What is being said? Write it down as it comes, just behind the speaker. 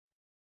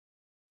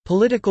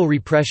Political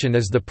repression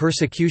is the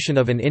persecution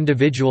of an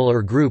individual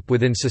or group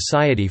within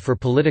society for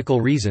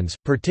political reasons,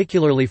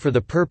 particularly for the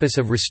purpose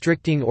of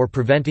restricting or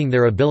preventing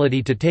their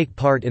ability to take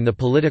part in the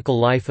political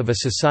life of a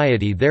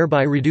society,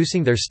 thereby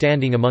reducing their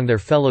standing among their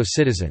fellow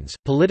citizens.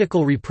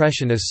 Political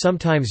repression is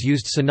sometimes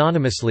used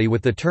synonymously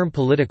with the term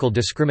political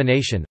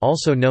discrimination,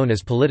 also known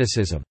as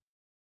politicism.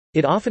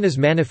 It often is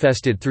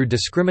manifested through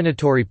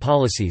discriminatory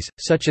policies,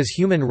 such as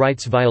human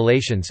rights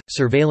violations,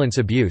 surveillance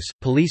abuse,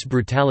 police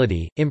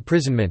brutality,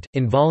 imprisonment,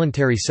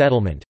 involuntary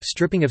settlement,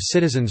 stripping of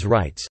citizens'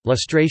 rights,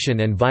 lustration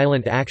and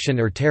violent action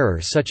or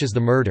terror such as the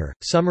murder,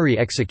 summary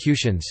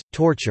executions,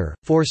 torture,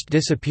 forced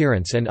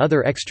disappearance and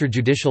other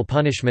extrajudicial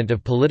punishment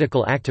of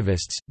political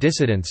activists,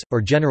 dissidents,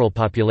 or general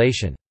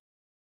population.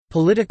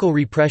 Political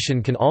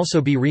repression can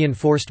also be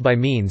reinforced by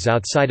means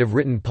outside of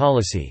written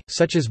policy,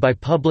 such as by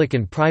public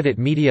and private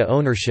media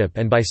ownership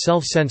and by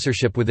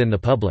self-censorship within the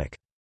public.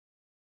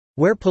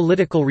 Where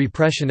political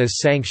repression is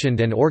sanctioned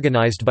and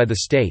organized by the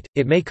state,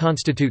 it may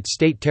constitute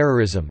state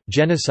terrorism,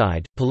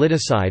 genocide,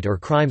 politicide or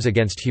crimes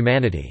against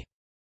humanity.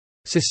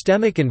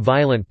 Systemic and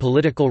violent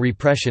political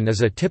repression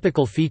is a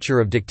typical feature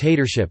of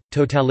dictatorship,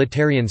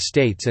 totalitarian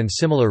states and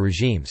similar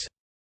regimes.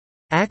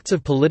 Acts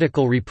of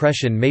political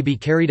repression may be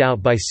carried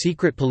out by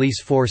secret police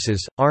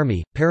forces,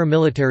 army,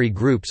 paramilitary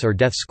groups or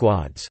death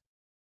squads.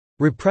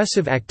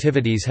 Repressive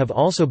activities have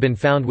also been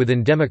found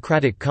within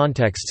democratic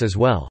contexts as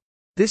well.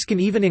 This can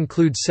even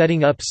include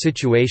setting up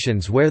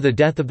situations where the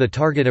death of the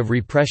target of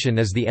repression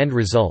is the end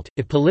result.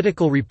 If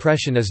political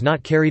repression is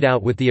not carried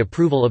out with the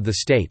approval of the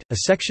state, a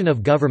section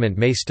of government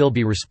may still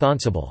be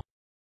responsible.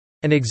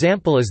 An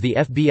example is the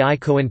FBI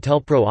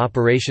COINTELPRO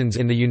operations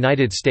in the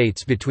United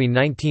States between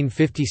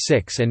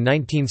 1956 and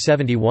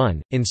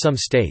 1971. In some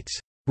states,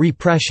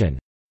 repression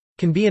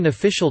can be an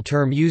official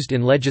term used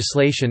in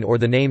legislation or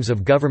the names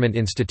of government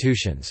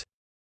institutions.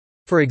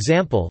 For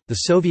example, the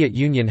Soviet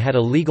Union had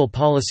a legal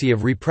policy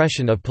of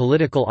repression of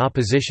political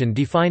opposition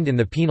defined in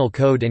the Penal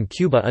Code, and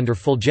Cuba under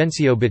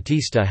Fulgencio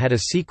Batista had a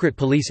secret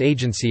police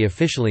agency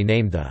officially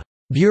named the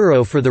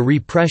Bureau for the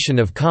Repression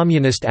of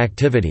Communist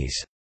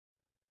Activities.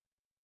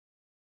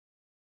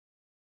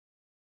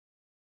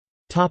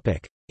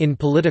 In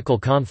political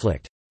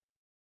conflict.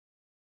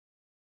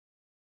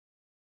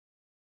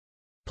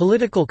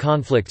 Political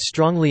conflict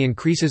strongly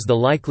increases the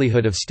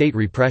likelihood of state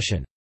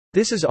repression.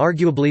 This is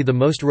arguably the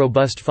most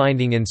robust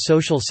finding in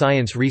social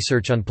science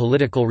research on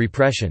political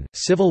repression.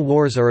 Civil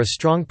wars are a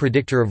strong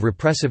predictor of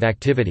repressive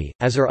activity,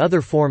 as are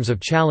other forms of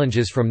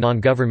challenges from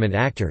non-government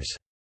actors.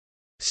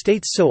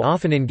 States so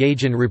often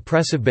engage in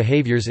repressive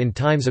behaviors in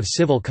times of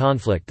civil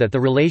conflict that the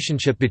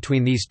relationship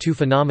between these two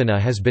phenomena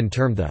has been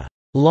termed the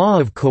law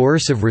of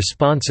coercive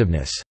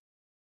responsiveness.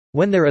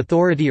 When their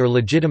authority or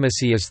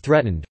legitimacy is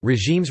threatened,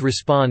 regimes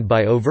respond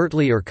by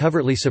overtly or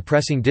covertly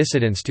suppressing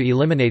dissidents to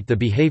eliminate the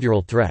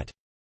behavioral threat.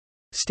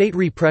 State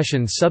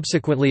repression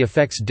subsequently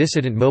affects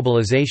dissident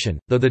mobilization,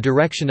 though the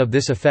direction of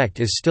this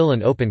effect is still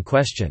an open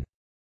question.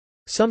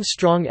 Some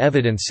strong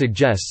evidence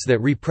suggests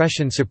that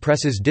repression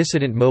suppresses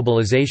dissident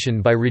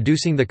mobilization by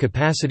reducing the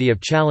capacity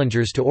of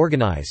challengers to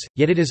organize,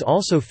 yet it is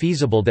also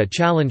feasible that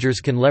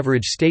challengers can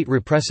leverage state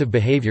repressive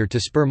behavior to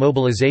spur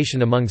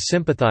mobilization among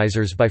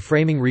sympathizers by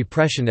framing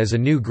repression as a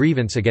new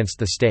grievance against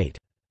the state.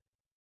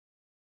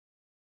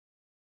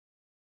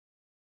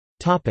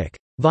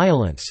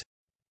 Violence.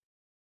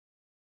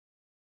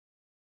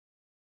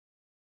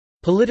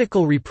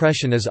 Political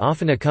repression is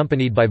often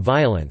accompanied by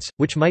violence,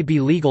 which might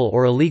be legal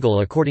or illegal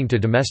according to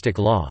domestic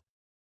law.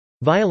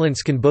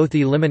 Violence can both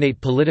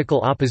eliminate political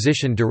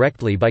opposition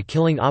directly by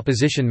killing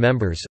opposition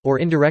members, or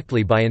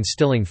indirectly by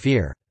instilling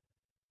fear.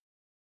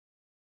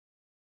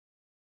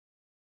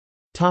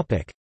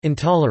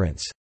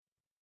 Intolerance.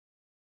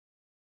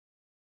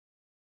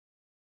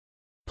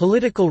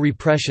 Political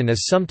repression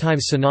is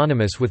sometimes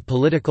synonymous with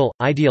political,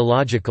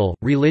 ideological,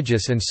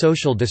 religious and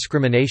social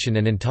discrimination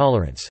and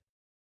intolerance.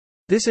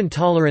 This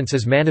intolerance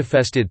is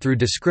manifested through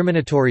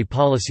discriminatory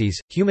policies,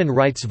 human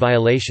rights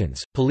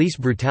violations, police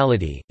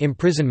brutality,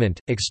 imprisonment,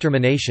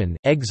 extermination,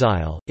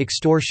 exile,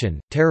 extortion,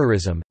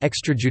 terrorism,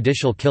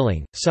 extrajudicial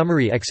killing,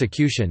 summary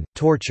execution,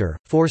 torture,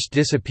 forced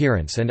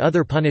disappearance and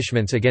other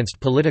punishments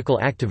against political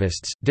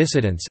activists,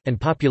 dissidents,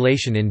 and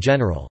population in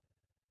general.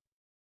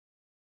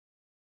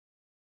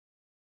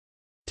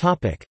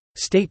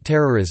 State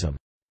terrorism.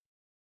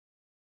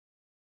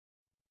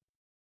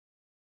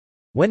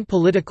 When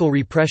political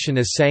repression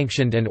is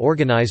sanctioned and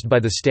organized by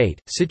the state,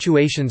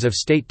 situations of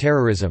state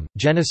terrorism,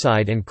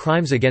 genocide and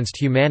crimes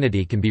against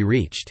humanity can be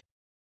reached.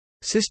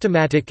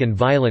 Systematic and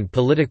violent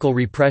political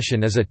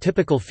repression is a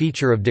typical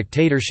feature of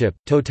dictatorship,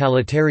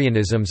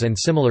 totalitarianisms and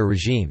similar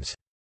regimes.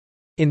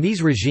 In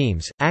these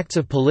regimes, acts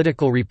of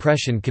political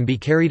repression can be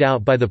carried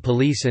out by the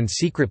police and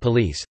secret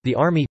police, the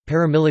army,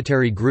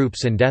 paramilitary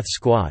groups and death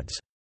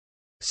squads.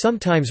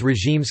 Sometimes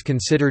regimes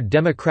considered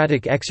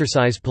democratic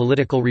exercise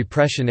political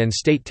repression and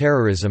state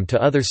terrorism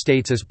to other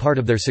states as part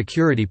of their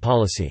security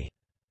policy.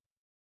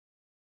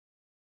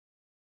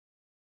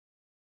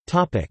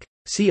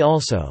 See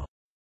also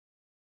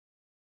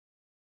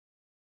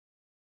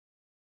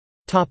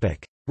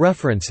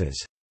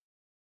References.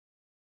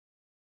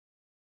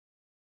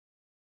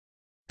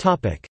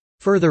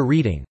 Further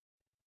reading.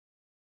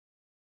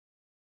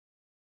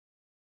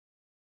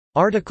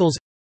 Articles.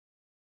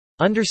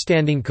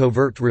 Understanding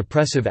Covert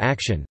Repressive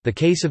Action, The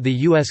Case of the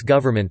U.S.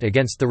 Government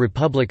Against the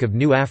Republic of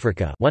New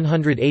Africa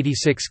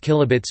 186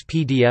 kilobits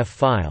PDF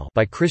file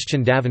by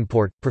Christian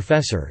Davenport,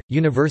 Professor,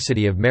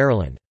 University of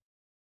Maryland.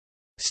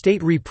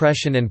 State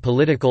Repression and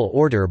Political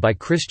Order by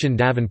Christian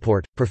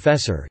Davenport,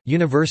 Professor,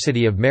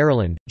 University of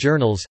Maryland,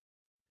 Journals.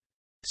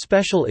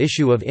 Special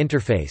issue of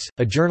Interface,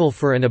 a journal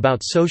for and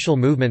about social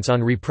movements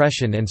on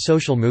repression and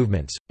social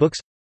movements, books.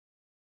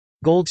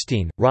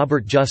 Goldstein,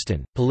 Robert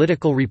Justin,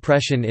 Political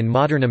Repression in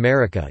Modern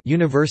America,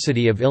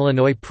 University of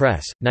Illinois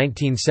Press,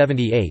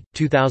 1978,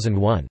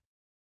 2001.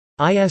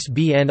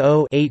 ISBN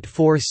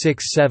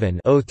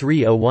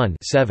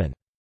 0-8467-0301-7.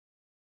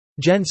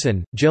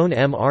 Jensen, Joan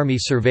M. Army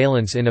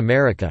Surveillance in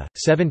America,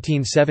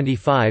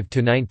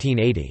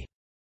 1775–1980.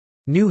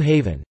 New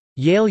Haven.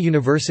 Yale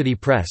University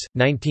Press,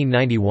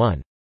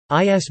 1991.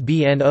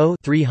 ISBN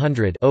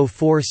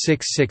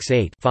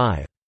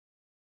 0-300-04668-5.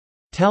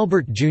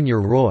 Talbert, Jr.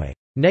 Roy.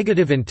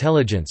 Negative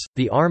Intelligence,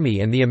 The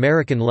Army and the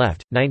American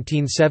Left,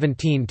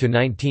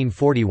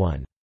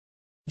 1917–1941.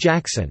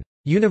 Jackson.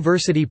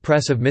 University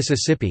Press of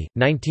Mississippi,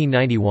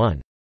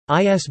 1991.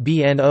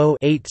 ISBN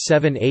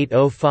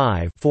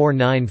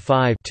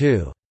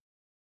 0-87805-495-2.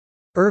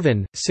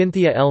 Irvin,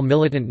 Cynthia L.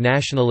 Militant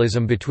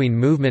Nationalism Between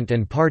Movement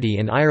and Party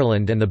in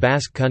Ireland and the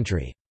Basque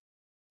Country.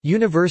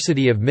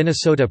 University of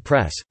Minnesota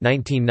Press,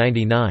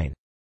 1999.